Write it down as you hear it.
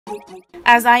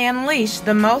As I unleash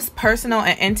the most personal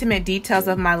and intimate details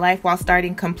of my life while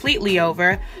starting completely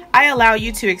over, I allow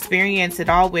you to experience it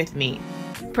all with me.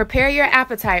 Prepare your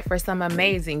appetite for some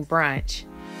amazing brunch.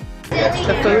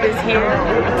 The food is here.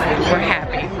 We're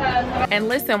happy. And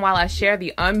listen while I share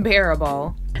the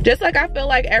unbearable. Just like I feel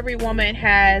like every woman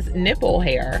has nipple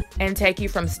hair. And take you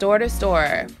from store to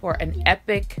store for an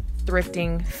epic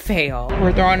thrifting fail.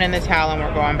 We're throwing in the towel and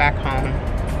we're going back home.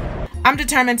 I'm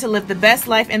determined to live the best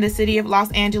life in the city of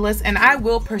Los Angeles, and I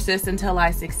will persist until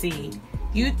I succeed.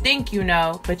 You think you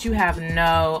know, but you have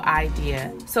no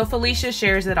idea. So Felicia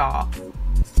shares it all.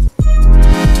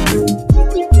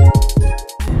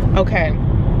 Okay,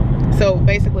 so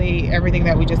basically everything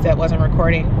that we just said wasn't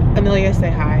recording. Amelia,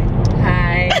 say hi.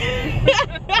 Hi.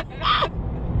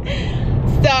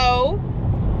 So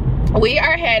we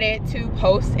are headed to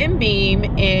Post and Beam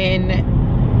in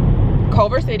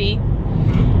Culver City.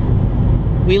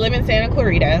 We live in Santa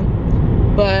Clarita,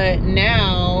 but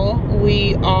now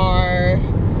we are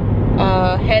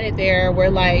headed there. We're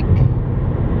like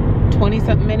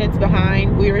 20-something minutes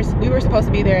behind. We were supposed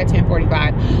to be there at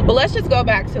 10:45. But let's just go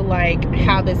back to like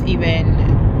how this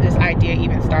idea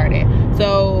even started.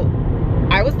 So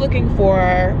I was looking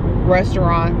for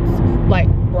restaurants, like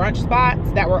brunch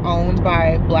spots that were owned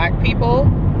by Black people,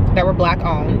 that were Black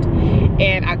owned,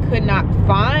 and I could not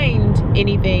find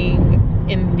anything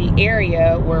in the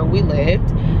area where we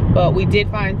lived, but we did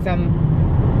find some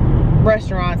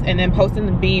restaurants, and then Post and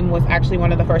the Beam was actually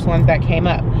one of the first ones that came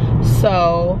up.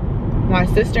 So my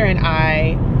sister and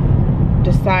I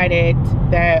decided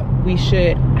that we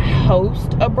should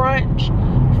host a brunch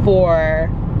for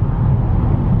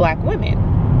Black women,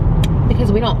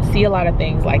 because we don't see a lot of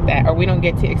things like that, or we don't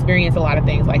get to experience a lot of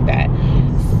things like that.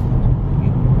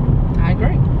 I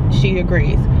agree. She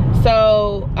agrees.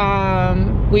 So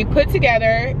we put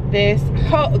together this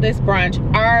brunch.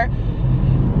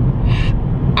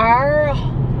 Our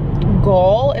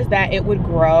goal is that it would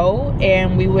grow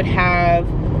and we would have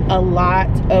a lot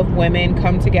of women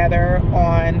come together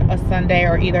on a Sunday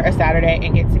or either a Saturday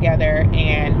and get together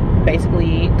and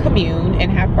basically commune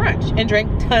and have brunch and drink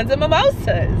tons of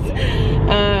mimosas.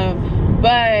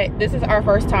 But this is our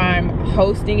first time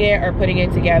hosting it or putting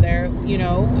it together. You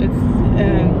know, it's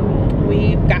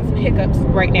we've got some hiccups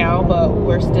right now, but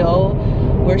we're still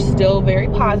very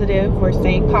positive. We're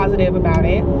staying positive about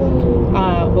it.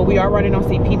 But we are running on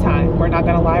CP time. We're not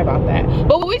gonna lie about that.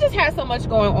 But we just had so much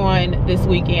going on this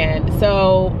weekend.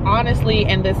 So honestly,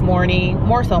 and this morning,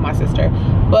 more so my sister,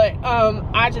 but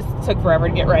I just took forever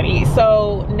to get ready.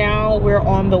 So now we're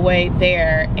on the way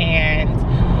there, and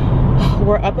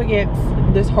we're up against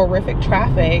this horrific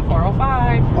traffic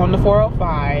 405 on the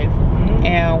 405.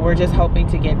 And we're just hoping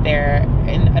to get there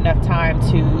in enough time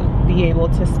to be able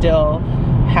to still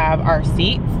have our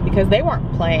seats, because they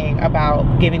weren't playing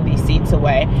about giving these seats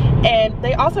away, and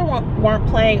they also weren't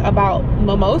playing about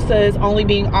mimosas only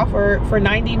being offered for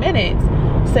 90 minutes.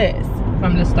 Sis,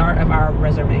 from the start of our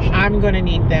reservation, I'm gonna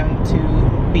need them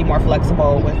to be more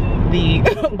flexible with the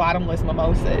bottomless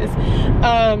mimosas.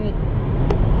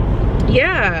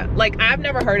 Yeah, like I've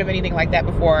never heard of anything like that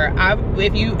before.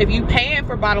 If you paying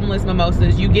for bottomless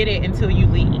mimosas, you get it until you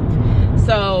leave.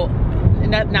 So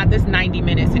not this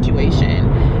 90-minute situation.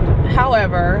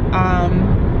 However,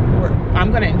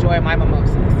 I'm gonna enjoy my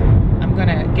mimosas. I'm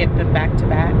gonna get them back to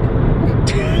back.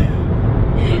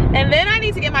 And then I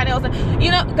need to get my nails done.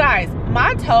 You know, guys,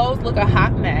 my toes look a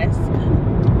hot mess.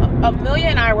 Amelia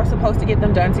and I were supposed to get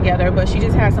them done together, but she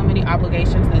just had so many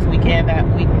obligations this weekend that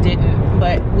we didn't.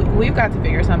 But we've got to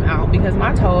figure something out, because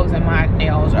my toes and my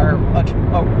nails are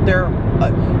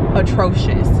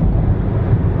atrocious.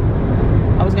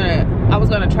 I was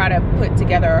gonna try to put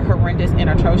together horrendous and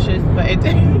atrocious, but it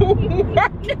didn't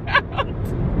work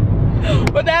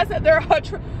out. But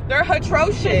they're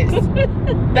atrocious.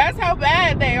 That's how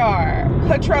bad they are.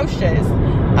 Atrocious.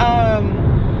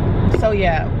 So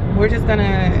yeah, we're just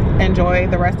gonna enjoy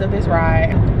the rest of this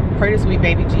ride. Pray to sweet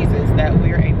baby Jesus that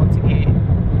we're able to get.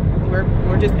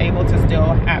 We're just able to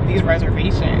still have these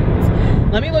reservations.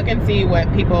 Let me look and see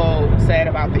what people said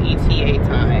about the ETA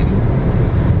time.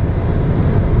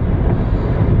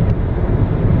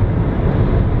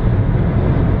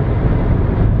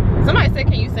 Somebody said,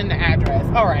 can you send the address?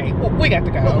 All right, well, we got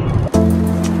to go.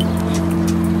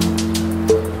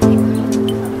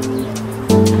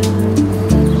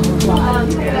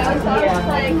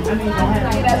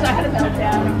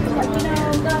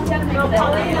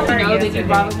 I know that you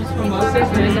bought us mimosas.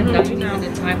 There isn't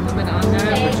 90-minute time limit on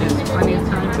that, which is plenty of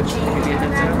time, but you can give me a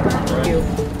heads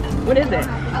up. What is it?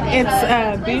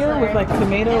 It's beer with like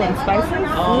tomato and spices.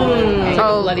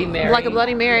 Oh, Bloody Mary. like a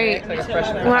Bloody Mary. Yeah, it's like a fresh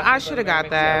one. Well, I should have got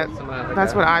that.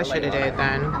 That's what I should have did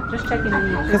then. Just checking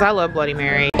in. Because I love Bloody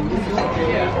Mary.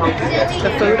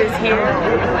 The food is here.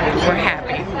 We're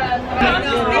happy.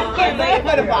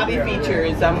 For the body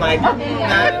features, I'm like, I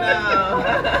don't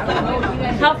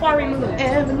know. How far removed?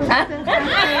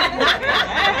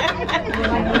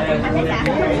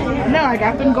 No, I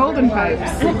got them golden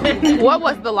pipes. What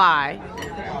was the lie?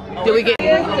 Did we get?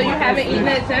 So you haven't eaten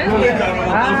it since?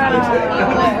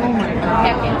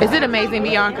 Is it amazing,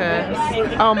 Bianca?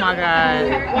 Oh my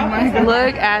God!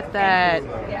 Look at that.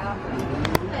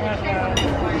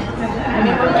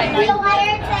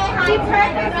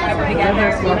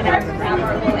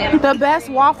 The best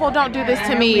waffle. Don't do this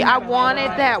to me. I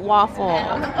wanted that waffle.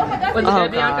 What's Oh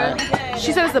it, Bianca? God.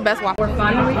 She said it's the best waffle. We're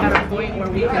finally at a point where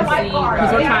we can see,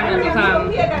 because we're trying to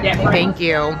become Thank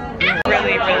you.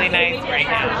 Really, really nice right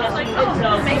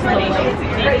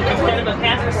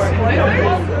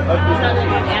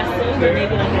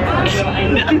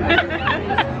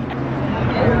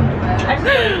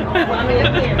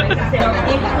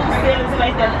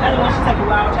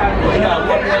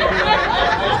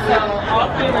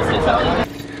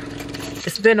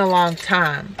It's been a long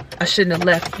time. I shouldn't have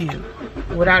left you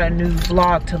without a new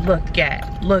vlog to look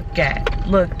at, look at,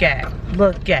 look at,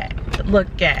 look at,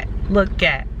 look at, look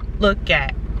at, look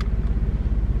at.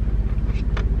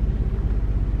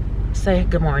 Say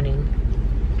good morning.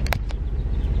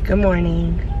 Good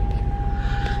morning.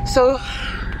 So,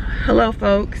 hello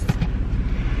folks.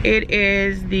 It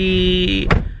is the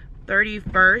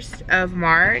 31st of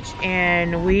March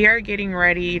and we are getting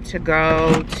ready to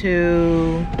go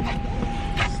to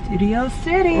Studio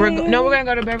City. we're gonna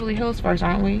go to Beverly Hills first,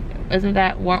 aren't we?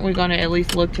 Weren't we gonna at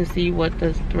least look to see what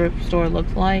the thrift store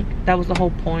looks like? That was the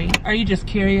whole point. Are you just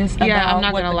curious about Yeah, I'm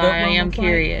not what gonna the lie, I Goodwill am looks like?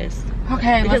 curious.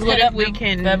 Okay, Because let's what hit if up we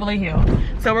can Beverly Hills.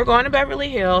 So we're going to Beverly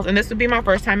Hills, and this would be my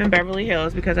first time in Beverly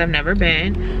Hills because I've never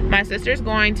been. My sister's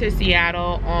going to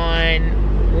Seattle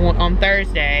on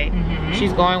Thursday.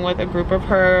 She's going with a group of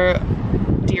her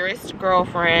dearest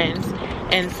girlfriends,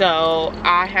 and so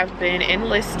I have been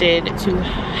enlisted to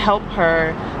help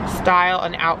her style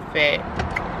an outfit.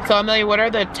 So Amelia, what are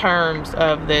the terms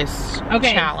of this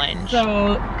challenge?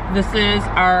 So this is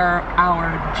our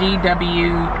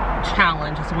GW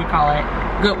challenge, as we call it,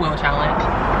 Goodwill challenge.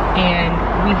 And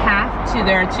we have to,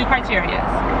 there are two criteria.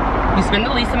 You spend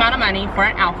the least amount of money for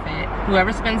an outfit.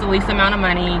 Whoever spends the least amount of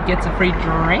money gets a free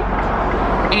drink.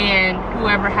 And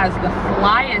whoever has the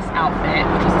flyest outfit,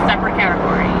 which is a separate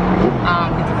category,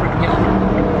 gets a free meal.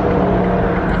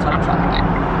 That's what I'm trying to win.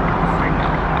 A free meal.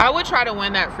 I would try to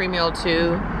win that free meal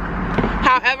too.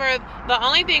 However, the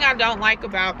only thing I don't like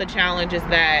about the challenge is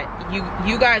that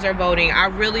you guys are voting. I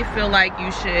really feel like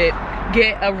you should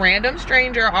get a random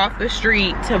stranger off the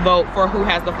street to vote for who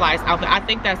has the flyest outfit. I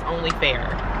think that's only fair.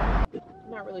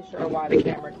 I'm not really sure why the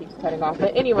camera keeps cutting off.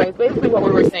 But anyways, basically what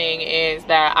we were saying is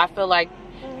that I feel like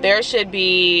there should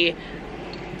be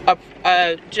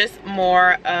just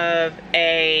more of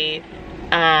a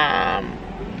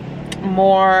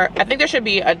I think there should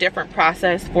be a different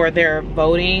process for their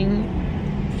voting,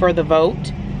 for the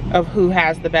vote of who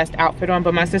has the best outfit on.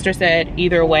 But my sister said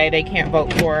either way they can't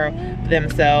vote for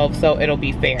themselves, so it'll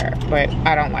be fair. But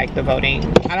I don't like the voting.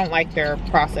 I don't like their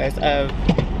process of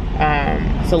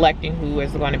selecting who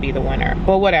is going to be the winner.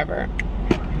 But whatever.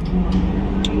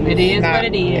 It is what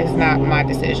it is. It's not my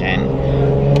decision.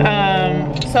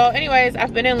 So anyways,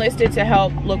 I've been enlisted to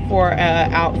help look for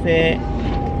an outfit.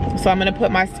 So I'm gonna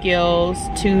put my skills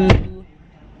to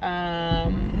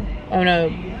I'm gonna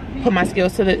put my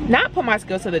skills to not put my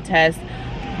skills to the test.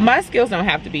 My skills don't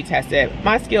have to be tested.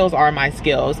 My skills are my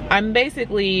skills. I'm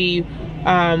basically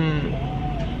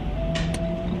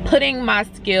putting my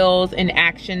skills in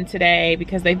action today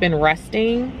because they've been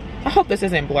resting. I hope this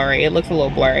isn't blurry. It looks a little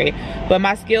blurry, but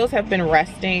my skills have been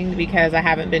resting because I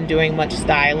haven't been doing much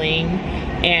styling,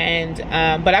 and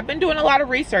but I've been doing a lot of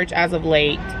research as of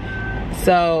late.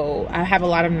 So I have a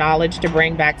lot of knowledge to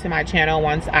bring back to my channel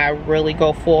once I really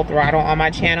go full throttle on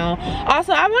my channel.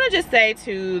 Also, I want to just say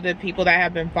to the people that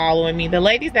have been following me, the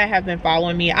ladies that have been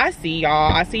following me, I see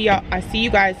y'all. I see y'all. I see you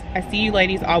guys. I see you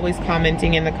ladies always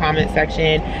commenting in the comment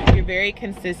section. You're very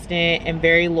consistent and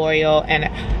very loyal, and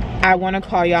I want to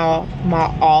call y'all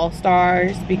my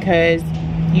all-stars because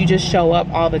you just show up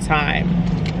all the time.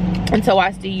 And so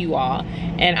I see you all,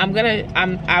 and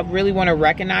I really want to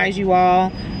recognize you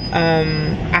all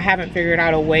I haven't figured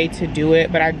out a way to do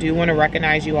it, but I do want to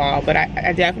recognize you all. But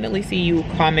I definitely see you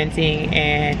commenting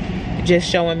and just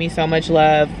showing me so much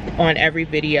love on every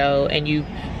video, and you've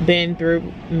been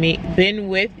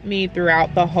with me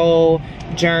throughout the whole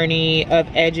journey of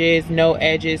edges, no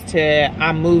edges, to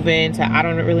I'm moving, to I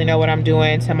don't really know what I'm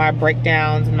doing, to my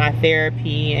breakdowns and my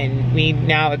therapy, and me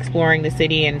now exploring the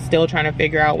city and still trying to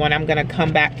figure out when I'm gonna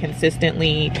come back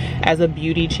consistently as a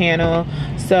beauty channel.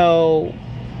 So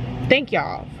thank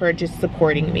y'all for just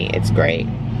supporting me. It's great.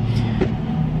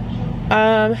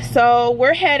 So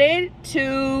we're headed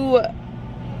to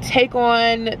take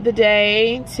on the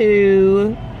day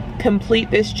to complete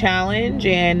this challenge,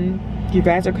 and you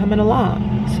guys are coming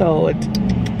along, so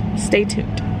stay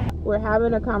tuned. We're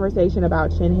having a conversation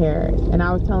about chin hairs, and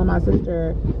I was telling my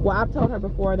sister, well, I've told her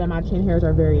before that my chin hairs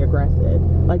are very aggressive.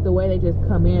 Like the way they just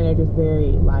come in, they're just very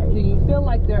like. Do you feel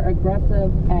like they're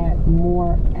aggressive at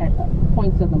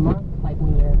points of the month, like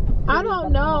when you're? I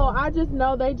don't know. I just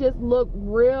know they just look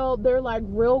real. They're like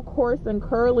real coarse and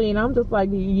curly, and I'm just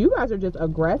like, you guys are just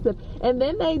aggressive. And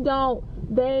then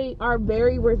they are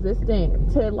very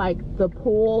resistant to like the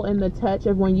pull and the touch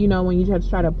of when you just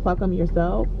try to pluck them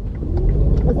yourself.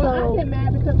 Well, I get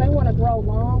mad because they want to grow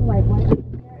long, like right up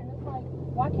here, and it's like,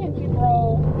 why can't you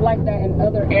grow like that in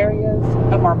other areas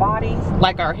of our bodies?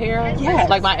 Like our hair? Yes.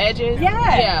 Like my edges?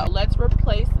 Yes. Yeah, let's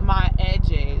replace my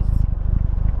edges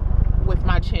with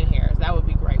my chin hairs. That would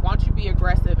be great. Why don't you be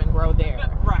aggressive and grow there?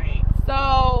 Right.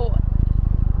 So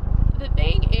the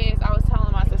thing is, I was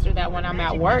telling my sister that when I'm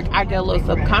at work, I get a little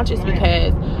subconscious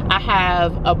because I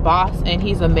have a boss, and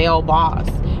he's a male boss.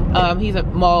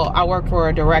 I work for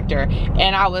a director,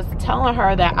 and I was telling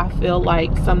her that I feel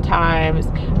like sometimes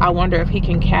I wonder if he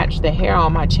can catch the hair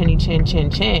on my chinny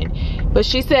chin. But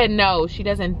she said no, she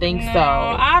doesn't think so.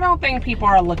 I don't think people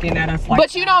are looking at us like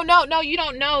But you don't know. No, you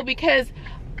don't know, because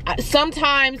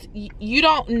sometimes you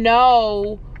don't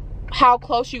know how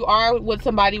close you are with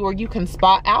somebody where you can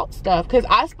spot out stuff. Because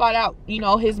I spot out,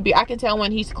 I can tell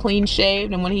when he's clean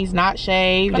shaved and when he's not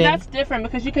shaved. But that's different,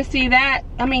 because you can see that.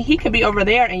 I mean, he could be over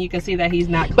there and you can see that he's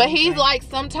not clean. But he's like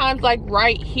sometimes like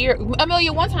right here.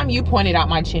 Amelia, one time you pointed out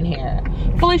my chin hair.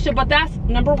 Felicia, but that's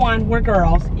number one, we're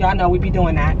girls. Y'all know we be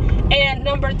doing that. And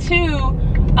number two,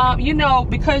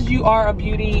 because you are a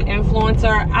beauty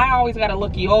influencer, I always gotta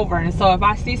look you over. And so if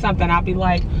I see something, I'll be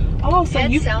like, oh, so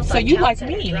you like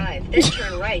me. Then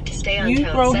turn right to stay on you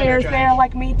grow hairs there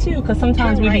like me too, because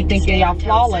sometimes we be thinking y'all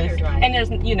flawless, and there's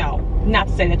not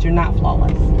to say that you're not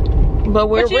flawless, but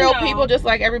we're real people just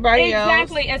like everybody else.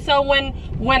 Exactly. And so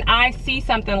when I see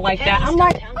something like that, I'm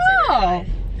like, oh,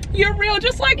 you're real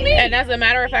just like me. And as a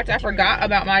matter of fact, I forgot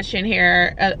about my chin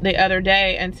hair the other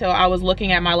day until I was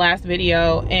looking at my last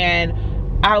video, and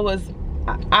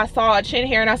I saw a chin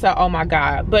hair and I said, oh my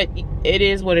god. But it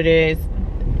is what it is.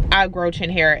 I grow chin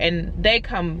hair, and they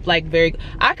come like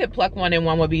I could pluck one and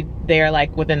one would be there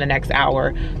like within the next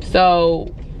hour.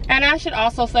 So, and I should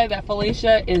also say that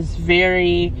Felicia is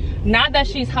very, not that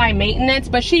she's high maintenance,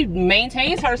 but she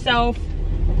maintains herself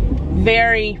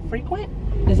very frequent.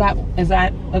 Is that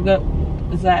a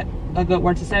good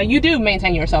word to say? You do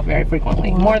maintain yourself very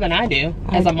frequently, more than I do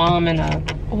as a mom and a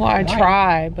well, I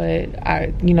try, but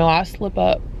I slip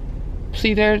up.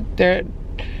 See, there's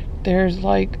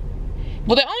like,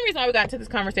 well, the only reason why we got into this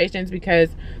conversation is because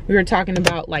we were talking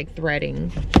about like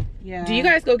threading. Yeah. Do you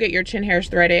guys go get your chin hairs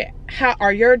threaded? How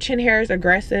are your chin hairs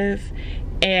aggressive?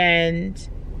 And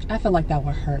I feel like that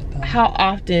would hurt though. How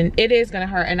often? It is gonna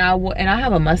hurt, and I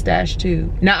have a mustache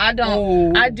too. Now I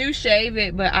don't. I do shave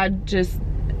it, but I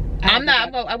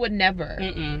would never.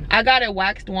 I got it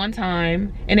waxed one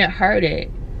time, and it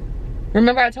hurted.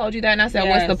 Remember I told you that, and I said,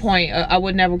 yes. What's the point? I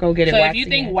would never go get it waxed. So if you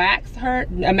think wax hurt,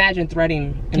 imagine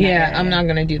threading. Yeah, I'm not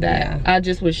gonna do that. Yeah. I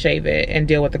just would shave it and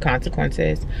deal with the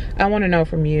consequences. I want to know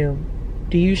from you: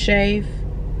 do you shave?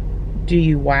 Do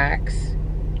you wax?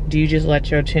 Do you just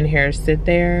let your chin hairs sit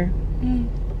there?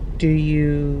 Do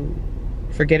you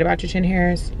forget about your chin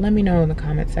hairs? Let me know in the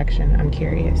comment section. I'm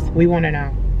curious. We want to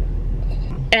know.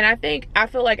 And I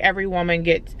feel like every woman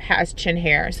has chin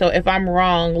hair. So if I'm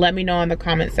wrong, let me know in the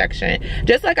comment section.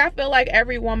 Just like I feel like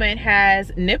every woman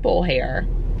has nipple hair.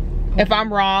 If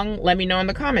I'm wrong, let me know in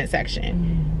the comment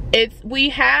section. We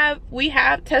have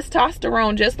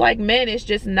testosterone just like men. It's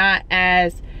just not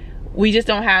as, we just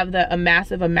don't have the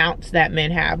massive amounts that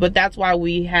men have. But that's why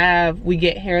we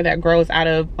get hair that grows out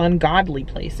of ungodly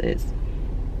places.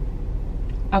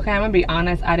 Okay, I'm gonna be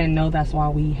honest, I didn't know that's why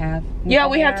we have Yeah,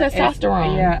 we have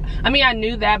testosterone. Yeah, I mean, I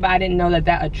knew that, but I didn't know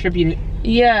that attributed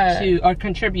to or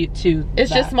contribute to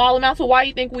it's just small amounts. So why do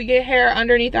you think we get hair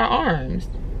underneath our arms?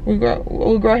 We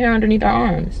grow hair underneath our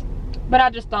arms. But I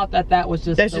just thought that was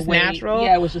just that's just natural.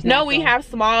 Yeah, it was just natural. No, we have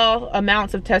small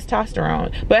amounts of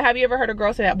testosterone. But have you ever heard a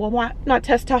girl say that? Well, why not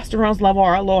testosterone's level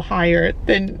are a little higher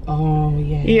than? Oh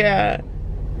yeah.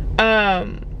 Yeah.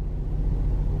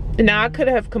 Now I could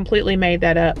have completely made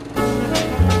that up.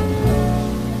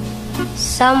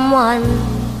 Someone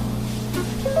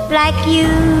like you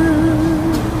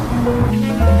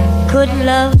could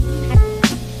love.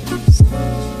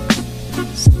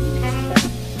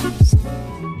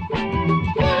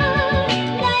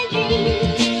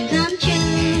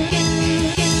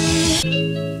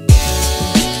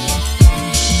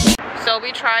 So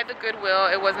we tried the Goodwill.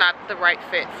 It was not the right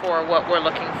fit for what we're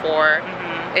looking for.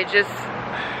 It just,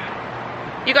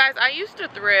 you guys, I used to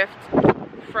thrift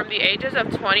from the ages of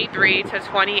 23 to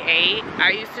 28. I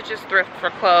used to just thrift for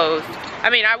clothes. I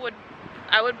mean, I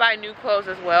would buy new clothes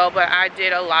as well, but I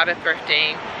did a lot of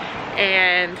thrifting,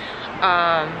 and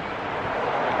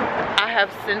I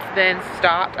have since then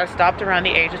stopped. I stopped around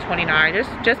the age of 29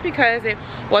 just because it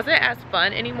wasn't as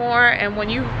fun anymore. And when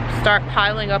you start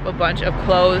piling up a bunch of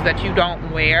clothes that you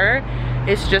don't wear,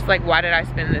 it's just like, why did I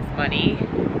spend this money?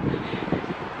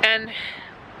 And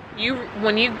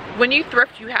when you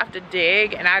thrift, you have to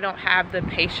dig, and I don't have the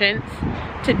patience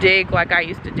to dig like I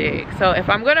used to dig. So if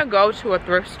I'm gonna go to a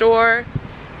thrift store,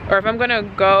 or if I'm gonna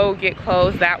go get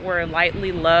clothes that were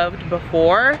lightly loved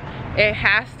before, it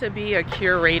has to be a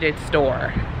curated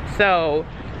store. So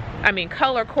I mean,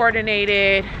 color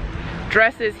coordinated,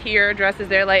 dresses here, dresses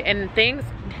there, like, and things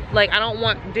like, I don't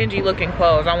want dingy looking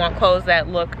clothes. I want clothes that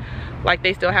look like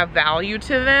they still have value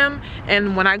to them.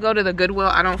 And when I go to the Goodwill,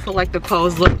 I don't feel like the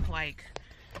clothes look like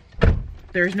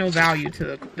there's no value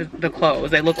to the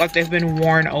clothes. They look like they've been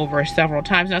worn over several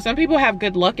times. Now, some people have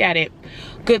good luck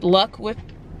with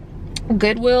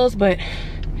Goodwills, but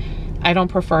I don't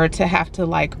prefer to have to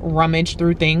like rummage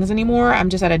through things anymore. I'm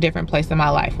just at a different place in my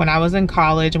life. When I was in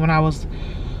college, when I was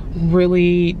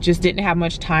really just didn't have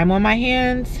much time on my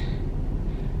hands,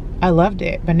 I loved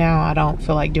it, but now I don't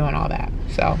feel like doing all that.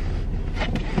 So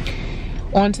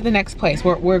on to the next place.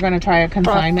 We're gonna try a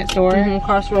consignment store.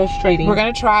 Crossroads Trading. We're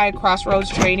gonna try Crossroads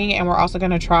Trading, and we're also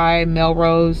gonna try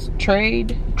Melrose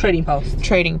Trading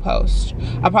Post.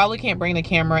 I probably can't bring the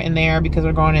camera in there because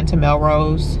we're going into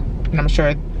Melrose, and I'm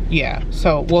sure, yeah,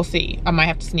 so we'll see. I might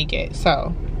have to sneak it,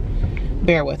 so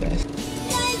bear with us.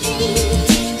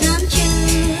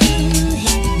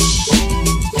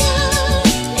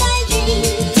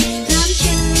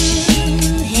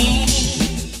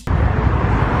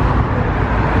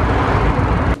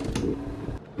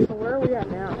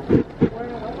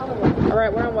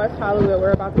 Alright, we're in West Hollywood.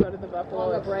 We're about to go to the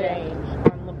Buffalo Exchange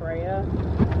on La Brea.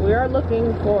 We are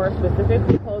looking for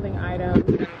specifically clothing items,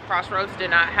 and Crossroads did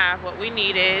not have what we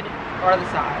needed. Or the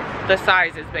size. The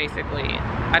sizes, basically.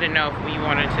 I didn't know if we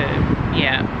wanted to,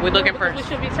 yeah. We're looking for... We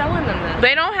should be telling them this.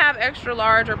 They don't have extra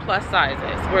large or plus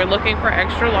sizes. We're looking for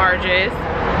extra larges,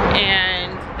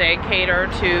 and they cater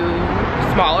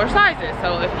to smaller sizes.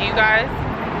 So if you guys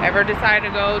ever decide to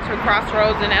go to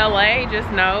Crossroads in LA, just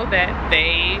know that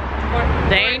they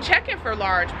ain't checking for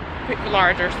larger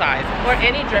sizes. Or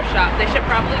any thrift shop. They should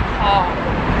probably call.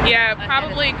 Yeah,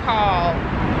 probably call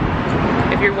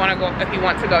if you want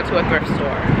to go to a thrift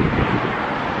store.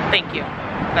 Thank you.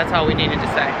 That's all we needed to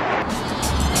say.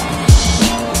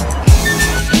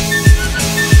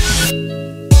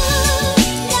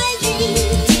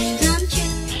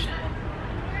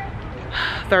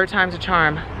 Third time's a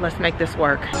charm. Let's make this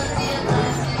work.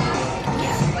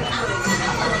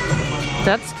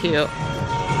 That's cute.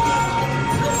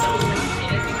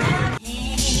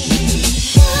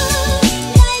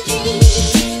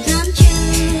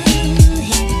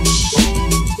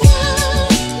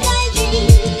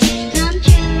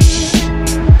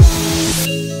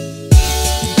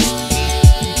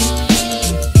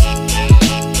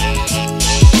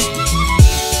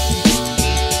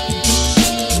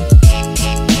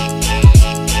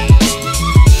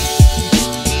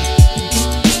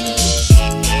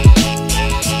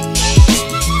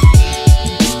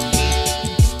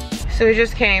 So we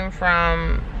just came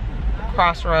from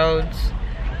Crossroads.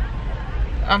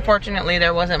 Unfortunately,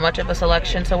 there wasn't much of a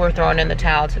selection, so we're throwing in the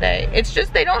towel today. It's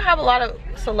just they don't have a lot of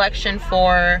selection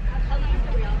for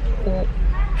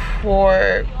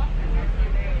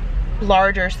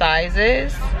larger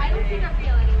sizes.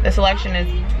 The selection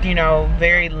is, you know,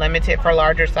 very limited for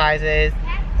larger sizes,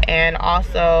 and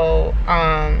also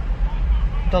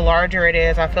the larger it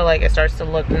is, I feel like it starts to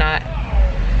look not.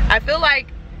 I feel like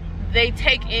they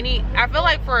take I feel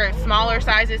like for smaller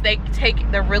sizes they take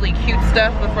the really cute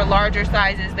stuff, but for larger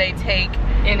sizes they take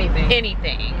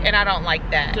anything, and I don't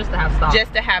like that. Just to have stock.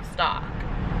 Just to have stock.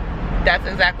 that's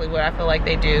exactly what I feel like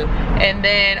they do. And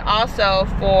then also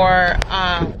for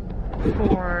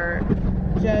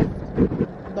just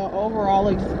the overall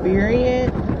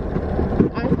experience,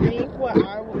 I think what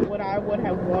I would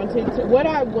have wanted to, what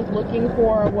I was looking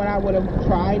for, what I would have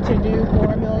tried to do for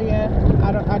Amelia,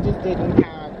 I just didn't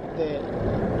have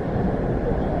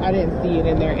I didn't see it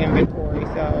in their inventory,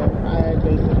 so I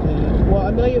basically, well,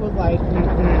 Amelia was like,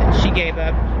 she gave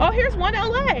up. Oh, here's one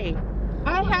LA.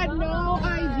 I had no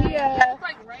idea.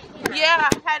 Yeah,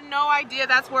 I had no idea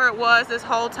that's where it was this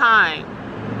whole time.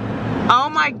 Oh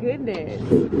my goodness.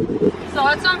 So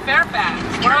it's on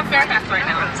Fairfax. We're on Fairfax right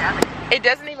now. It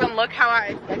doesn't even look how I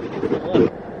expected it to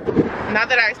look. Not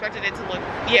that I expected it to look.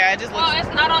 Yeah, it just looks. Well,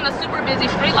 it's not on a super busy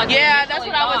street like. Yeah, that's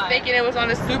what I was thinking. It was on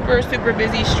a super, super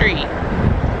busy street.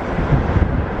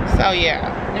 So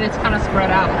yeah. And it's kind of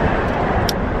spread out.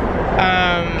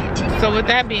 So with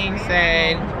that being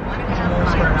said,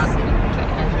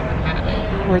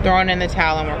 we're throwing in the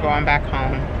towel and we're going back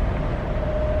home.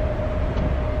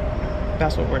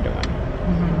 That's what we're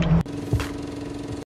doing.